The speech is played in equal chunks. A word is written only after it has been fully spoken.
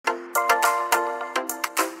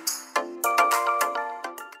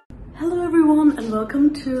everyone and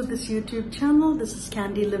welcome to this YouTube channel. This is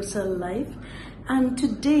Candy Lives Her Life, and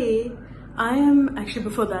today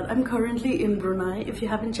before that, I'm currently in Brunei. If you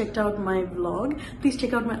haven't checked out my vlog, please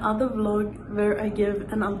check out my other vlog where I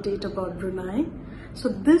give an update about Brunei. So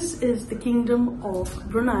this is the Kingdom of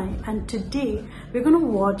Brunei, and today we're gonna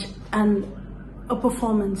watch a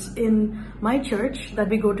performance in my church that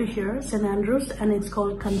we go to here, St. Andrews, and it's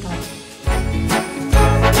called Cantata.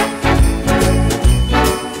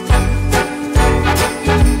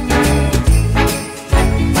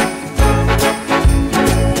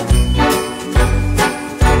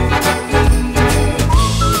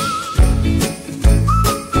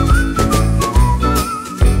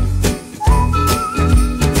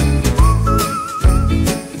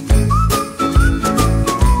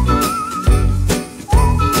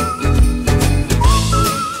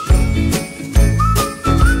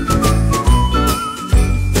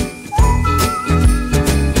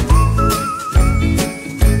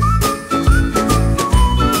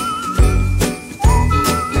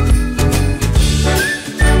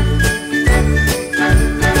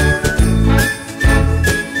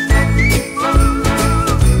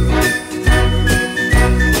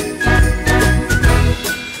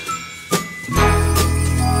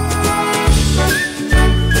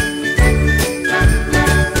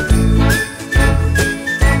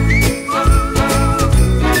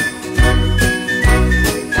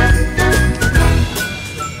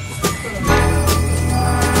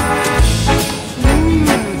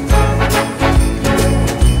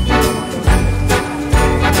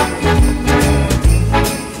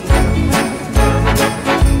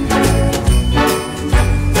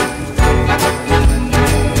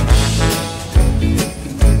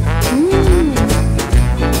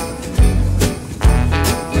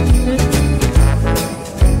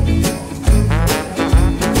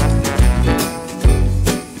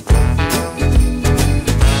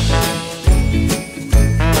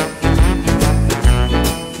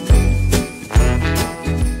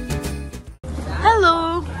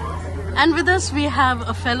 And with us we have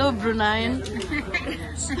a fellow Bruneian.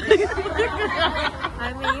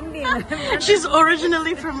 I'm Indian. She's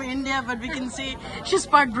originally from India, but we can see she's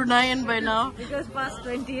part Bruneian by now. Because past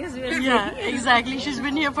 20 years we are Yeah, exactly. She's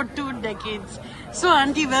been here for 2 decades. So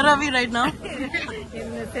auntie, where are we right now?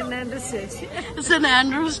 in the St. Andrews Church. St.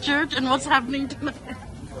 Andrews Church, and what's happening tonight?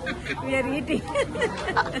 We are eating.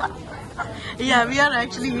 Yeah, we are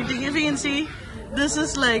actually eating. If you can see, this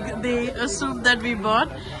is like a soup that we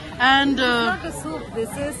bought. And Not a soup,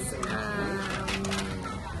 this is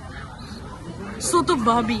soto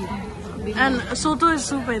babi. And soto is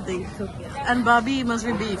soup, I think. soup, yes. And babi must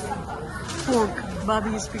be beef. Pork.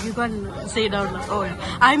 Babi is pig. You can't say it out loud. Oh, yeah.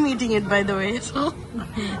 I'm eating it, by the way. So,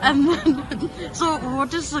 and then, so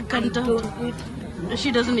what is the content? Don't eat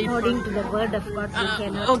She doesn't eat according pork. to the word of God. We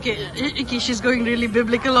cannot. Okay, she's going really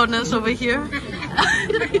biblical on us over here.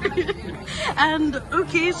 And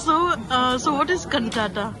okay, so what is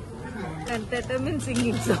cantata? Cantata means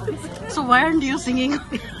singing songs. So why aren't you singing? I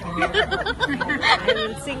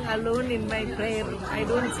will sing alone in my prayer. I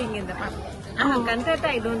don't sing in the pub. Cantata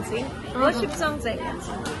I don't sing. Worship songs I can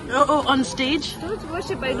sing. Oh, on stage?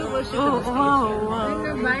 Worship, I do worship. Oh,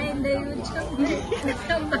 on the wow.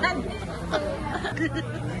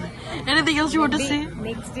 Anything else you want to say?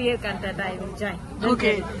 Next year cantata I will join.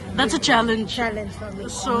 Okay, that's a challenge. Challenge for me.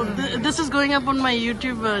 So this is going up on my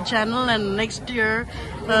YouTube channel, and next year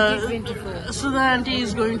 2024. Sudha auntie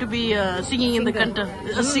is going to be singing in the cantata,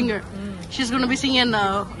 a singer. She's going to be singing.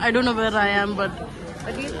 I don't know where I am, but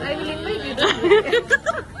I will invite you.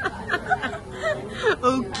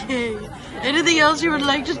 okay. Anything else you would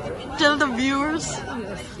like to tell the viewers?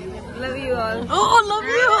 Love you all. Oh, love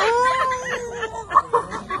you!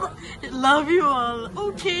 Love you all.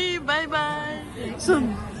 Okay, bye bye. So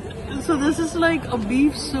this is like a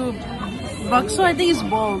beef soup. Bakso, I think, is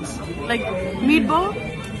balls, like meatball.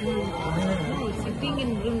 Sitting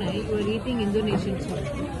in Brunei, we are eating Indonesian food.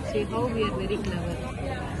 See how we are very clever.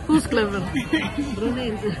 Who's clever?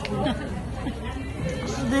 Bruneians.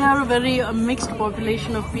 They are a very mixed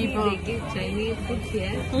population of people. They give Chinese food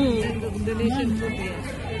here and the Indonesian food here.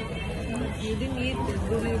 You didn't eat the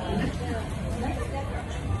Brunei food.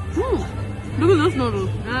 Look at those noodles.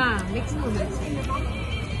 Mixed noodles.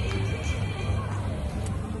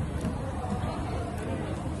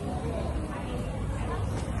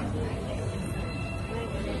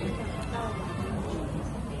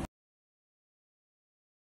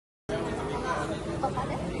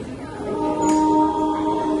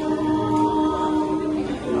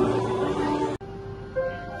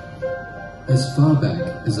 As far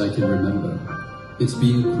back as I can remember, it's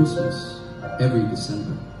been Christmas every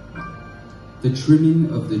December. The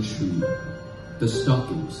trimming of the tree, the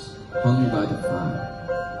stockings hung by the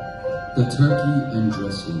fire, the turkey and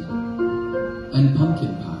dressing, and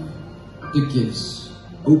pumpkin pie, the gifts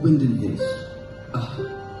opened and hid. Ah,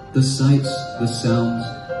 the sights, the sounds,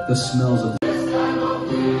 the smells of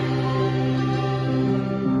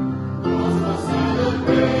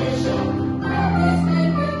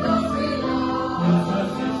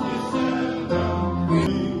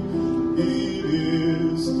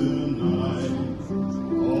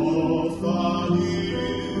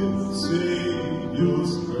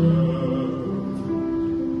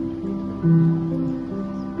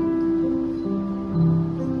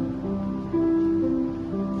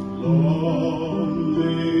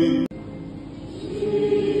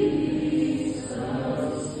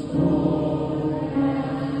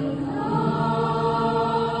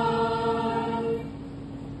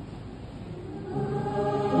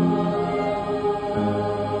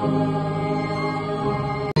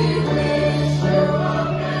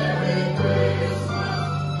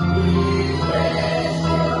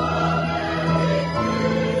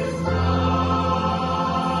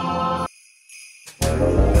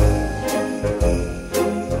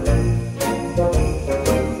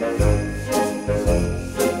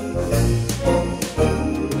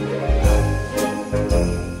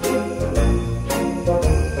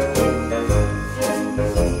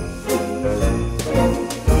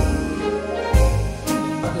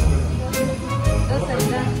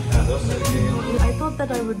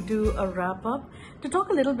that I would do a wrap up to talk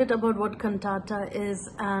a little bit about what cantata is.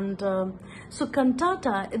 And so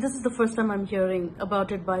cantata, this is the first time I'm hearing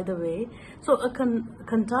about it, by the way. So a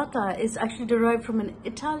cantata is actually derived from an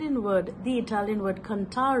Italian word, the Italian word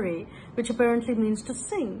cantare, which apparently means to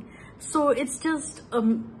sing. So it's just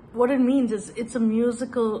what it means is it's a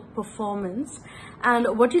musical performance,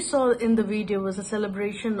 and what you saw in the video was a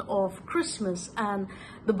celebration of Christmas and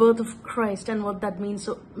the birth of Christ and what that means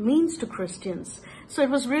to Christians. So it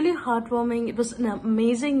was really heartwarming. It was an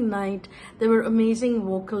amazing night. There were amazing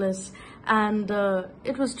vocalists, and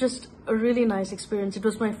it was just a really nice experience. It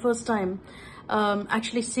was my first time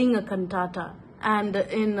actually seeing a cantata, and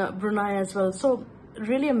in Brunei as well. So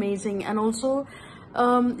really amazing. And also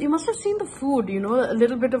you must have seen the food, you know, a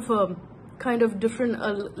little bit of a kind of different,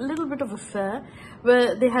 a little bit of a fair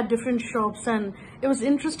where they had different shops, and it was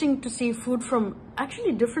interesting to see food from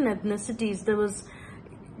actually different ethnicities. There was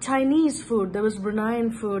Chinese food, there was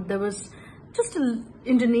Bruneian food, there was just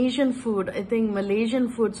Indonesian food, I think Malaysian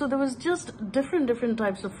food. So there was just different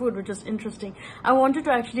types of food, which is interesting. I wanted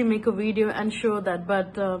to actually make a video and show that,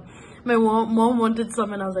 but my mom wanted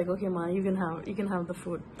some, and I was like, okay ma, you can have the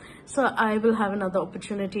food. So I will have another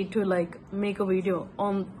opportunity to like make a video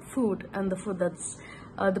on food and the food that's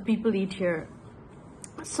the people eat here.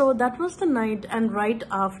 So that was the night, and right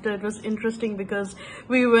after, it was interesting because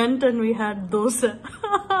we went and we had dosa.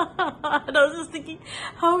 And I was just thinking,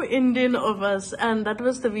 how Indian of us. And that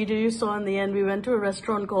was the video you saw in the end. We went to a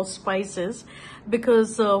restaurant called Spices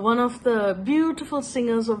because one of the beautiful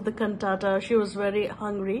singers of the cantata, she was very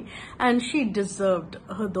hungry and she deserved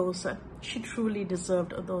her dosa. She truly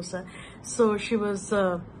deserved a dosa. So she was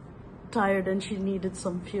tired and she needed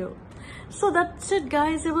some fuel. So that's it,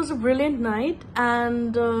 guys. It was a brilliant night,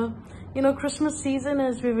 and you know, Christmas season,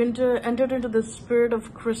 as we've entered into the spirit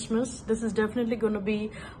of Christmas. This is definitely going to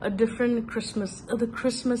be a different Christmas, the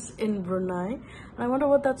Christmas in Brunei. And I wonder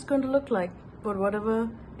what that's going to look like. But whatever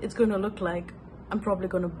it's going to look like, I'm probably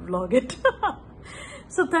going to vlog it.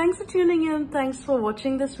 So thanks for tuning in. Thanks for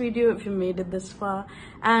watching this video if you made it this far.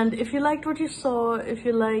 And if you liked what you saw, if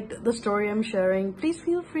you liked the story I'm sharing, please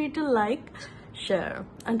feel free to like, share,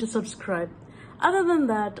 and to subscribe. Other than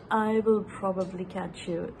that, I will probably catch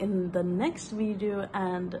you in the next video.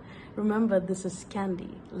 And remember, this is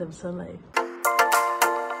Candy Lives Her Life.